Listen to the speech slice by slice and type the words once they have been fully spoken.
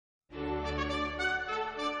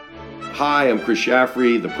Hi, I'm Chris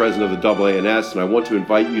Shaffrey, the president of the AANS, and I want to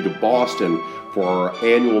invite you to Boston for our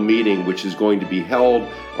annual meeting, which is going to be held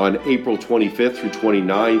on April 25th through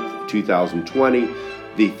 29th, 2020.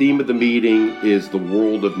 The theme of the meeting is the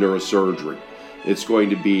world of neurosurgery. It's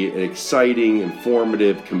going to be an exciting,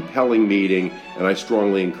 informative, compelling meeting, and I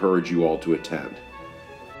strongly encourage you all to attend.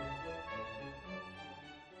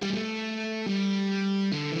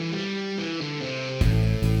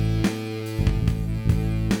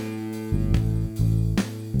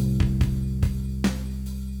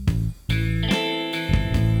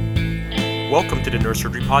 Welcome to the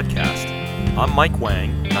Neurosurgery Podcast. I'm Mike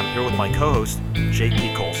Wang, and I'm here with my co-host,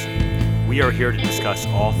 J.P. Colson. We are here to discuss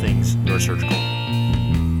all things neurosurgical.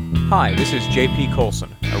 Hi, this is J.P.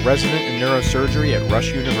 Colson, a resident in neurosurgery at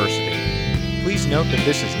Rush University. Please note that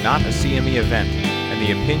this is not a CME event, and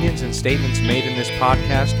the opinions and statements made in this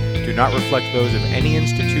podcast do not reflect those of any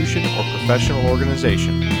institution or professional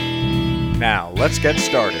organization. Now, let's get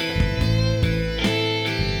started.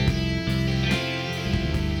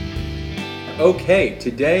 Okay,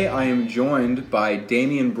 today I am joined by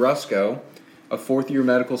Damian Brusco, a fourth-year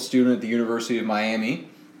medical student at the University of Miami.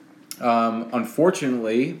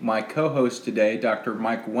 Unfortunately, my co-host today, Dr.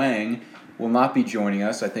 Mike Wang, will not be joining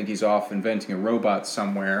us. I think he's off inventing a robot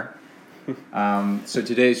somewhere. So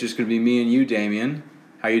today is just going to be me and you, Damian.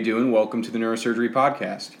 How you doing? Welcome to the Neurosurgery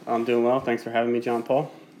Podcast. I'm doing well. Thanks for having me, John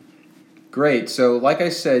Paul. Great. So like I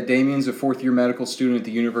said, Damian's a fourth-year medical student at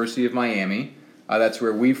the University of Miami. That's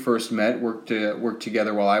where we first met, worked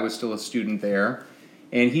together while I was still a student there.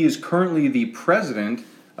 And he is currently the president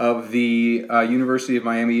of the University of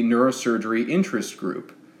Miami Neurosurgery Interest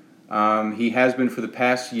Group. He has been for the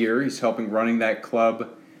past year. He's helping running that club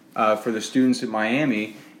for the students at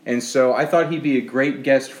Miami. And so I thought he'd be a great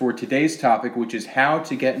guest for today's topic, which is how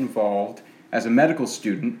to get involved as a medical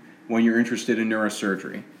student when you're interested in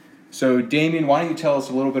neurosurgery. So, Damian, why don't you tell us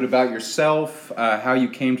a little bit about yourself, how you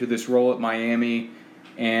came to this role at Miami,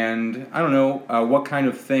 and, I don't know, what kind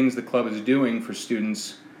of things the club is doing for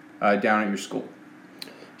students down at your school?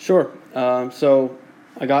 Sure. So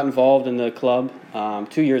I got involved in the club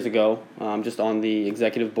 2 years ago, just on the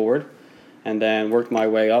executive board, and then worked my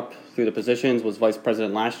way up through the positions, was vice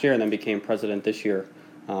president last year, and then became president this year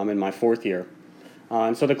in my fourth year.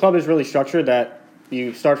 And so the club is really structured that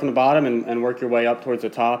you start from the bottom and work your way up towards the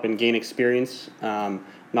top and gain experience, not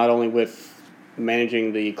only with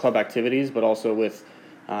managing the club activities, but also with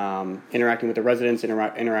interacting with the residents,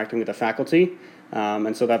 interacting with the faculty,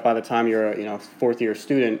 and so that by the time you're a fourth-year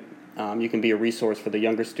student, you can be a resource for the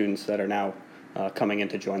younger students that are now coming in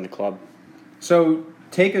to join the club. So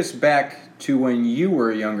take us back to when you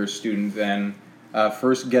were a younger student then,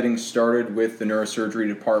 first getting started with the neurosurgery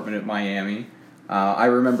department at Miami. I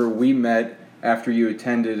remember we met after you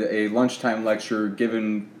attended a lunchtime lecture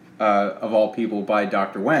given, of all people, by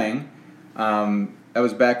Dr. Wang. That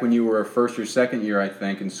was back when you were a first or second year, I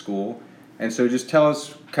think, in school. And so just tell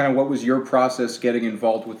us kind of what was your process getting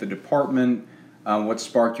involved with the department, what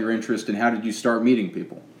sparked your interest, and how did you start meeting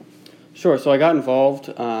people? Sure. So I got involved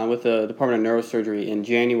with the Department of Neurosurgery in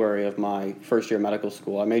January of my first year of medical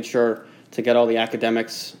school. I made sure to get all the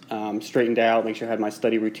academics straightened out, make sure I had my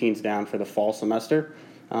study routines down for the fall semester.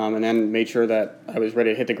 And then made sure that I was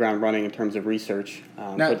ready to hit the ground running in terms of research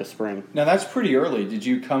for the spring. Now, that's pretty early. Did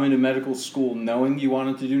you come into medical school knowing you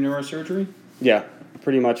wanted to do neurosurgery? Yeah,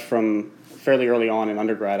 pretty much from fairly early on in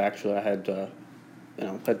undergrad, actually. I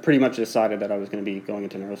had pretty much decided that I was going to be going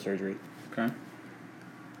into neurosurgery. Okay.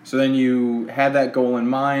 So then you had that goal in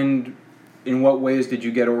mind. In what ways did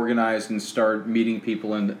you get organized and start meeting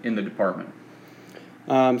people in the department?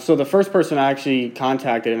 So the first person I actually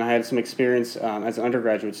contacted, and I had some experience as an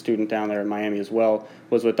undergraduate student down there in Miami as well,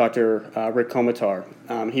 was with Dr. Rick Komatar.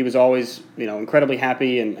 He was always, incredibly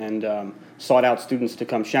happy and sought out students to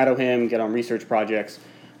come shadow him, get on research projects.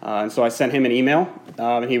 And so I sent him an email,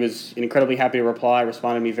 and he was incredibly happy to reply,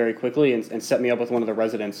 responded to me very quickly, and set me up with one of the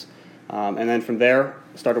residents. And then from there,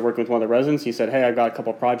 started working with one of the residents. He said, "Hey, I've got a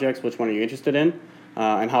couple of projects. Which one are you interested in?"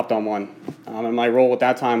 And hopped on one. And my role at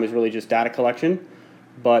that time was really just data collection.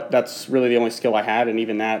 But that's really the only skill I had, and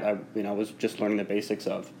even that, I was just learning the basics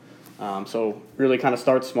of. So really kind of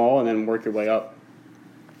start small and then work your way up.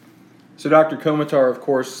 So Dr. Komatar, of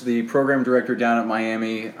course, the program director down at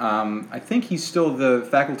Miami, I think he's still the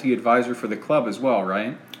faculty advisor for the club as well,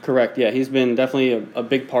 right? Correct, yeah. He's been definitely a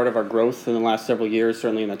big part of our growth in the last several years,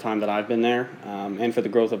 certainly in the time that I've been there, and for the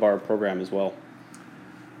growth of our program as well.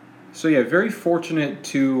 So yeah, very fortunate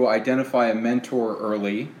to identify a mentor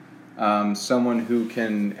early. Someone who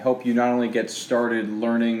can help you not only get started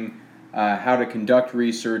learning how to conduct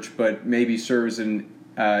research, but maybe serve as an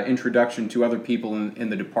introduction to other people in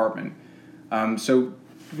the department. So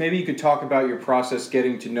maybe you could talk about your process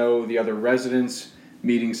getting to know the other residents,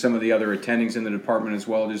 meeting some of the other attendings in the department as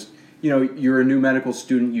well. Just, you're a new medical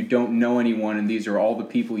student, you don't know anyone, and these are all the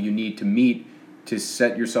people you need to meet to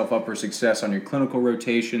set yourself up for success on your clinical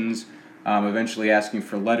rotations, eventually asking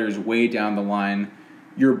for letters way down the line.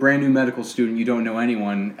 You're a brand new medical student, you don't know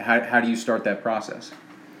anyone. How do you start that process?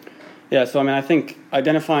 Yeah, so I think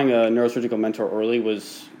identifying a neurosurgical mentor early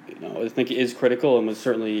was, I think is critical and was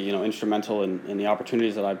certainly, instrumental in the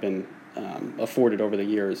opportunities that I've been afforded over the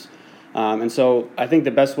years. And so I think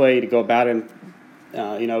the best way to go about it,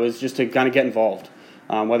 is just to kind of get involved,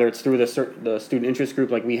 whether it's through the student interest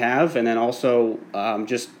group like we have, and then also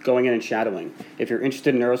just going in and shadowing. If you're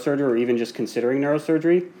interested in neurosurgery or even just considering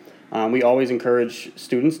neurosurgery, we always encourage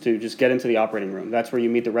students to just get into the operating room. That's where you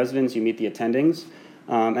meet the residents, you meet the attendings,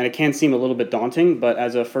 and it can seem a little bit daunting, but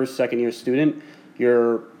as a first, second year student,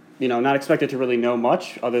 you're not expected to really know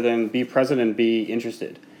much other than be present and be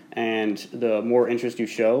interested. And the more interest you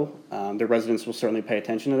show, the residents will certainly pay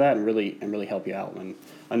attention to that and really help you out. And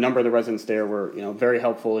a number of the residents there were very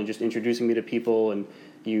helpful in just introducing me to people, and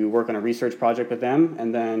you work on a research project with them,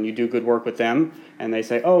 and then you do good work with them, and they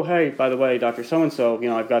say, oh, hey, by the way, Dr. So-and-so,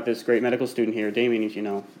 I've got this great medical student here, Damien,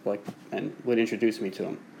 and would introduce me to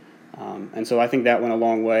him. And so I think that went a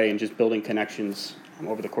long way in just building connections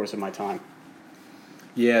over the course of my time.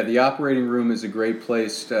 Yeah, the operating room is a great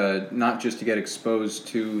place not just to get exposed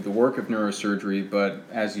to the work of neurosurgery, but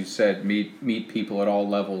as you said, meet people at all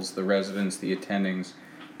levels, the residents, the attendings,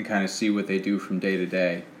 and kind of see what they do from day to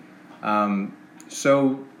day.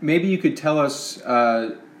 So maybe you could tell us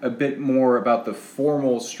a bit more about the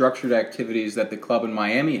formal structured activities that the club in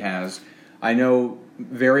Miami has. I know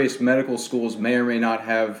various medical schools may or may not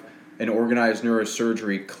have an organized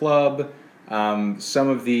neurosurgery club. Some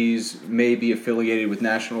of these may be affiliated with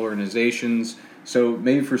national organizations. So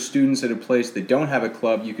maybe for students at a place that don't have a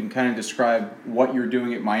club, you can kind of describe what you're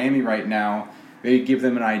doing at Miami right now, maybe give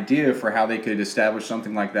them an idea for how they could establish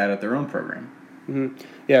something like that at their own program. Mm-hmm.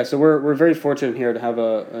 Yeah, so we're very fortunate here to have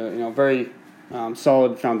a very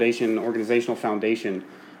solid foundation, organizational foundation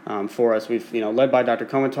for us. We've led by Dr.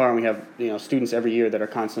 Komatar, and we have students every year that are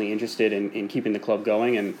constantly interested in keeping the club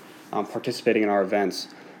going and participating in our events.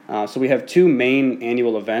 So we have two main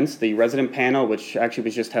annual events, the resident panel, which actually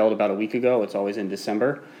was just held about a week ago. It's always in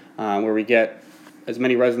December, where we get as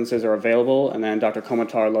many residents as are available, and then Dr.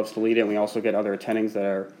 Komatar loves to lead it, and we also get other attendings that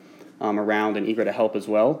are around and eager to help as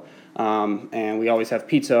well. And we always have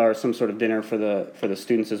pizza or some sort of dinner for the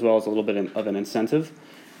students as well as a little bit of an incentive.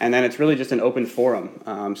 And then it's really just an open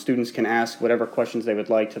forum. Students can ask whatever questions they would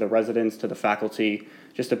like to the residents, to the faculty,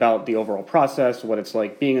 just about the overall process, what it's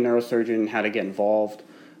like being a neurosurgeon, how to get involved.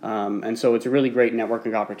 And so it's a really great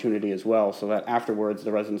networking opportunity as well, so that afterwards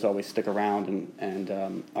the residents always stick around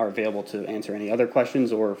and are available to answer any other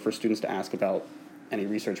questions or for students to ask about any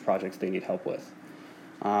research projects they need help with.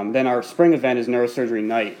 Then our spring event is Neurosurgery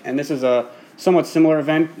Night, and this is a somewhat similar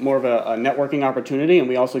event, more of a networking opportunity, and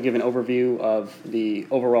we also give an overview of the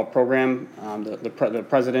overall program, the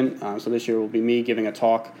president. So this year will be me giving a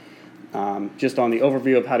talk just on the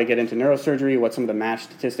overview of how to get into neurosurgery, what some of the match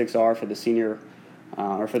statistics are for the senior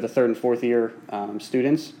or for the third and fourth year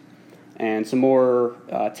students, and some more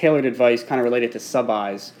tailored advice kind of related to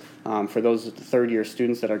sub-Is for those third year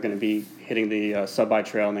students that are going to be hitting the sub-I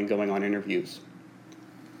trail and then going on interviews.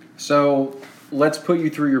 So let's put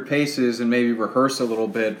you through your paces and maybe rehearse a little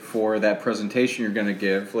bit for that presentation you're going to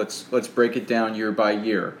give. Let's break it down year by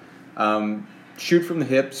year. Shoot from the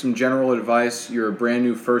hip, some general advice. You're a brand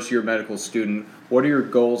new first year medical student. What are your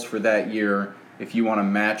goals for that year if you want to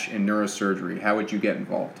match in neurosurgery? How would you get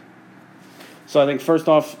involved? So I think first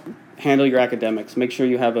off, handle your academics. Make sure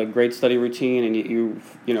you have a great study routine and you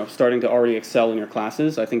starting to already excel in your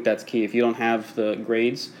classes. I think that's key. If you don't have the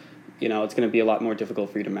grades, it's going to be a lot more difficult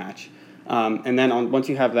for you to match. And then once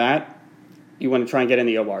you have that, you want to try and get in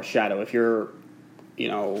the OR shadow. If you're,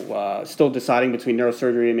 still deciding between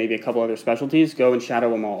neurosurgery and maybe a couple other specialties, go and shadow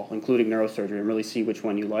them all, including neurosurgery, and really see which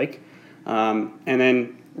one you like. And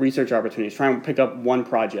then research opportunities. Try and pick up one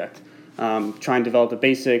project. Try and develop the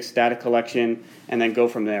basics, data collection, and then go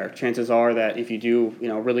from there. Chances are that if you do,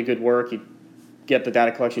 really good work, you get the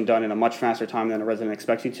data collection done in a much faster time than a resident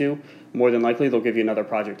expects you to, more than likely they'll give you another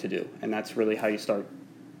project to do. And that's really how you start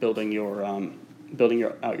building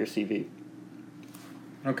out your CV.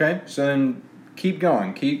 Okay, so then keep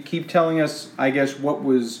going. Keep telling us, I guess, what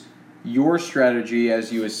was your strategy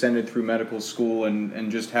as you ascended through medical school,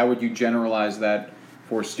 and just how would you generalize that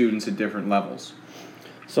for students at different levels?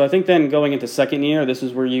 So I think then going into second year, this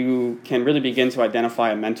is where you can really begin to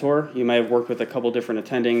identify a mentor. You may have worked with a couple different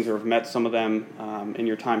attendings or have met some of them in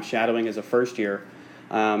your time shadowing as a first year.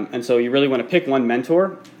 And so you really want to pick one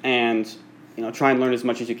mentor and try and learn as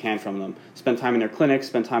much as you can from them. Spend time in their clinics,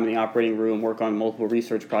 spend time in the operating room, work on multiple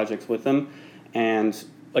research projects with them, and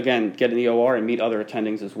again, get in the OR and meet other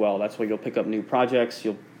attendings as well. That's where you'll pick up new projects.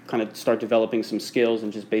 You'll kind of start developing some skills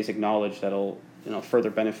and just basic knowledge that'll further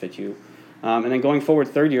benefit you. And then going forward,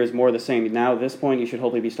 third year is more of the same. Now at this point, you should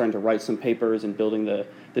hopefully be starting to write some papers and building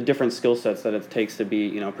the different skill sets that it takes to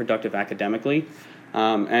be productive academically,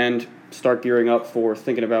 and start gearing up for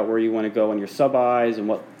thinking about where you want to go in your sub-Is and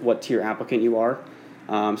what tier applicant you are.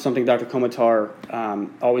 Something Dr. Komatar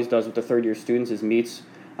always does with the third year students is meets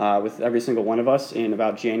with every single one of us in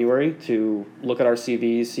about January to look at our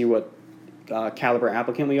CVs, see what caliber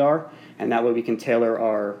applicant we are, and that way we can tailor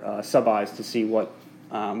our sub-Is to see where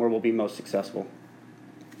we'll be most successful.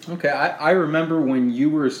 Okay, I remember when you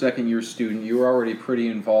were a second year student, you were already pretty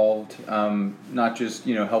involved, not just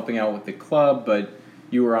helping out with the club, but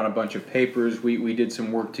you were on a bunch of papers. We did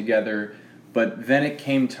some work together, but then it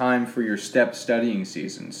came time for your STEP studying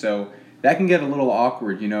season. So that can get a little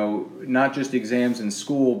awkward, not just exams in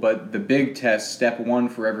school, but the big test, step one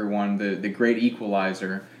for everyone, the great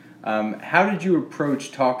equalizer. How did you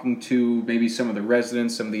approach talking to maybe some of the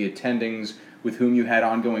residents, some of the attendings with whom you had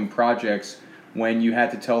ongoing projects when you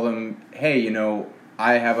had to tell them, hey,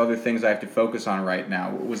 I have other things I have to focus on right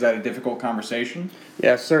now? Was that a difficult conversation?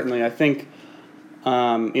 Yeah, certainly. I think,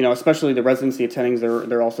 especially the residency attendings,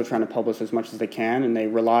 they're also trying to publish as much as they can, and they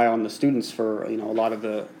rely on the students for, a lot of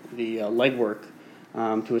the legwork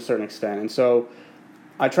to a certain extent. And so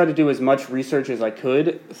I tried to do as much research as I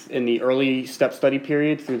could in the early STEP study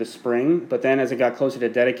period through the spring, but then as it got closer to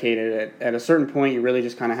dedicated, at a certain point you really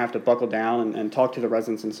just kind of have to buckle down and talk to the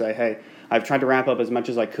residents and say, hey, I've tried to wrap up as much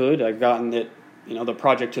as I could. I've gotten it, the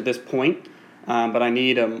project to this point, but I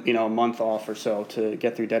need a month off or so to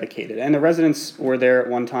get through dedicated. And the residents were there at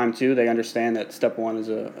one time too. They understand that step one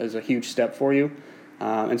is a huge step for you,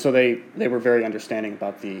 and so they were very understanding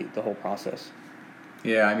about the whole process.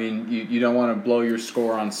 Yeah, I mean, you don't want to blow your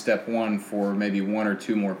score on step one for maybe one or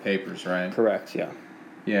two more papers, right? Correct, yeah.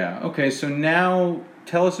 Yeah, okay, so now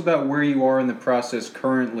tell us about where you are in the process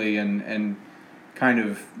currently and kind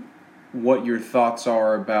of what your thoughts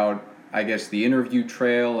are about, I guess, the interview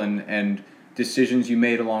trail and decisions you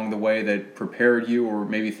made along the way that prepared you, or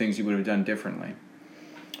maybe things you would have done differently.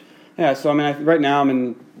 Yeah, so I mean, right now I'm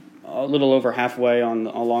in a little over halfway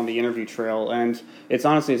along the interview trail, and it's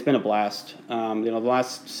been a blast. The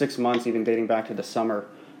last 6 months, even dating back to the summer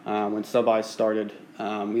when Sub-Is started,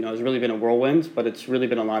 it's really been a whirlwind, but it's really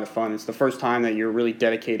been a lot of fun. It's the first time that you're really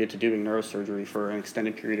dedicated to doing neurosurgery for an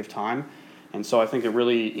extended period of time, and so I think it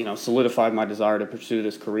really solidified my desire to pursue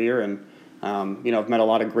this career. And I've met a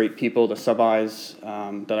lot of great people. The Sub-Is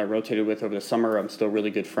that I rotated with over the summer, I'm still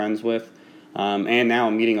really good friends with, and now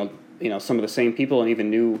I'm meeting some of the same people and even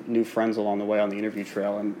new friends along the way on the interview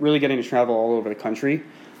trail. And really getting to travel all over the country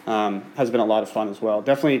has been a lot of fun as well.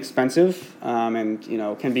 Definitely expensive, and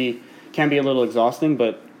can be a little exhausting,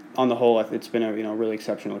 but on the whole, it's been a really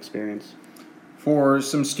exceptional experience. For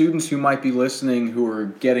some students who might be listening who are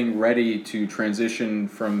getting ready to transition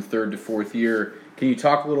from third to fourth year, can you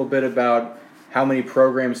talk a little bit about how many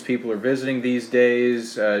programs people are visiting these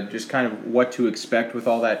days, just kind of what to expect with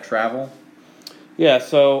all that travel? Yeah,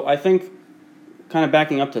 so I think kind of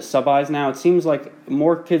backing up to Sub-Is now, it seems like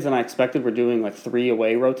more kids than I expected were doing like 3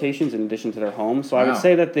 away rotations in addition to their home. So wow. I would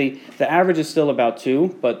say that the average is still about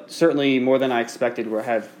 2, but certainly more than I expected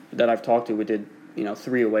that I've talked to who did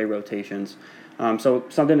 3 away rotations. So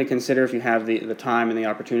something to consider if you have the time and the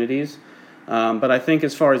opportunities. But I think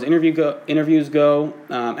as far as interviews go,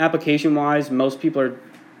 application-wise, most people are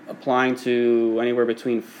applying to anywhere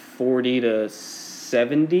between 40 to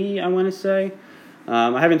 70, I want to say.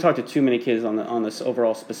 I haven't talked to too many kids on this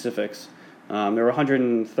overall specifics. There were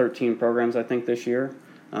 113 programs, I think, this year,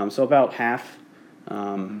 so about half.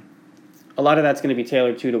 A lot of that's going to be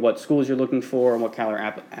tailored to what schools you're looking for and what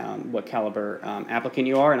caliber applicant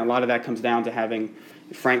you are, and a lot of that comes down to having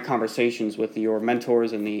frank conversations with your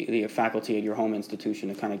mentors and the faculty at your home institution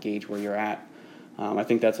to kind of gauge where you're at. I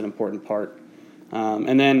think that's an important part.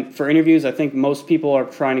 And then for interviews, I think most people are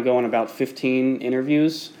trying to go on about 15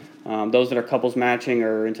 interviews. Those that are couples matching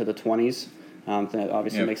are into the 20s. That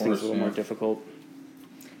obviously makes things a little more difficult.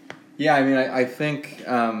 Yeah, I mean, I think,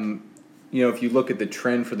 if you look at the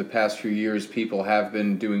trend for the past few years, people have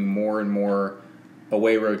been doing more and more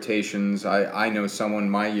away rotations. I know someone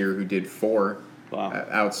my year who did 4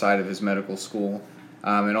 outside of his medical school.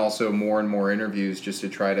 and also more and more interviews just to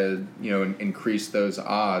try to increase those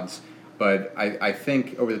odds. But I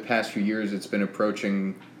think over the past few years it's been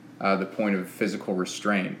approaching the point of physical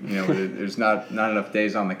restraint. There's not enough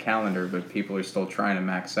days on the calendar, but people are still trying to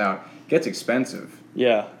max out. It gets expensive.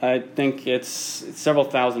 Yeah, I think it's several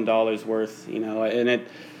 $1,000s worth, and it,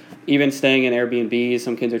 even staying in Airbnb,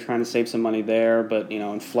 some kids are trying to save some money there, but,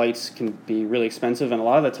 and flights can be really expensive, and a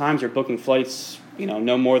lot of the times you're booking flights,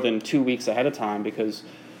 no more than 2 weeks ahead of time, because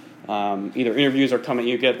either interviews are coming,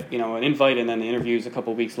 you get, an invite, and then the interviews a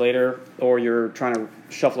couple weeks later, or you're trying to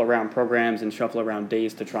shuffle around programs and shuffle around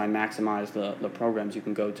days to try and maximize the programs you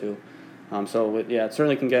can go to. It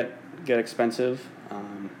certainly can get expensive.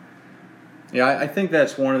 Yeah, I think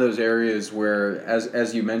that's one of those areas where,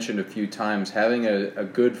 as you mentioned a few times, having a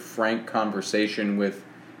good, frank conversation with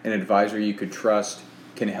an advisor you could trust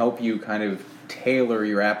can help you kind of tailor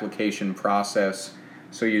your application process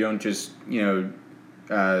so you don't just,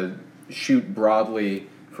 shoot broadly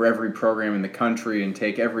for every program in the country and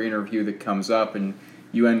take every interview that comes up, and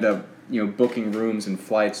you end up, booking rooms and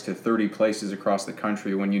flights to 30 places across the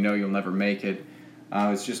country when you'll never make it.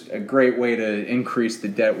 It's just a great way to increase the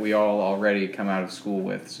debt we all already come out of school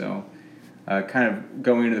with. So kind of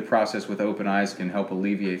going into the process with open eyes can help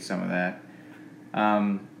alleviate some of that.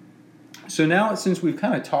 So now, since we've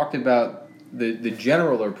kind of talked about the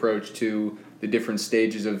general approach to the different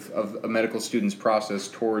stages of a medical student's process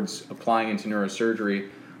towards applying into neurosurgery,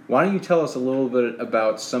 why don't you tell us a little bit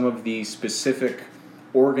about some of the specific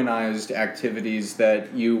organized activities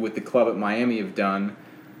that you with the club at Miami have done?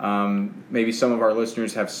 Maybe some of our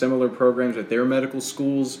listeners have similar programs at their medical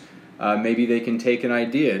schools. Maybe they can take an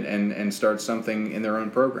idea and start something in their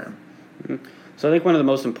own program. Mm-hmm. So I think one of the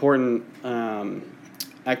most important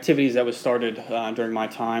activities that was started during my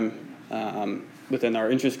time within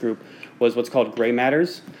our interest group was what's called Gray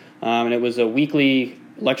Matters. And it was a weekly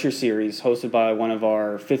lecture series hosted by one of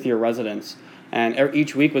our fifth-year residents. And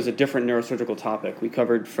each week was a different neurosurgical topic. We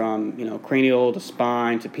covered from cranial to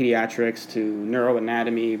spine to pediatrics to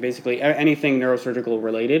neuroanatomy, basically anything neurosurgical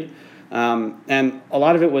related. And a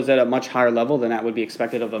lot of it was at a much higher level than that would be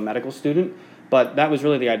expected of a medical student. But that was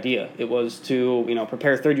really the idea. It was to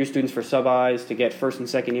prepare third-year students for sub-Is, to get first and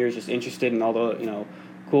second years just interested in all the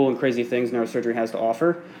cool and crazy things neurosurgery has to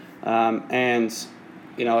offer. As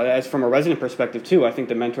from a resident perspective too, I think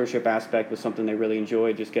the mentorship aspect was something they really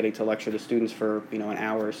enjoyed, just getting to lecture the students for an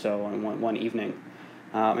hour or so on one evening.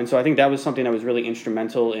 And so I think that was something that was really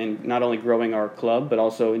instrumental in not only growing our club, but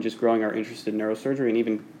also in just growing our interest in neurosurgery and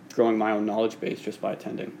even growing my own knowledge base just by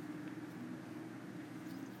attending.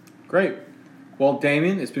 Great. Well,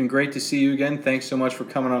 Damien, it's been great to see you again. Thanks so much for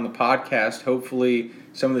coming on the podcast. Hopefully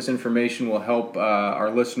some of this information will help our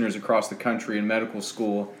listeners across the country in medical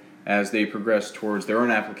school as they progress towards their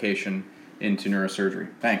own application into neurosurgery.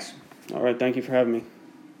 Thanks. All right, thank you for having me.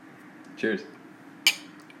 Cheers.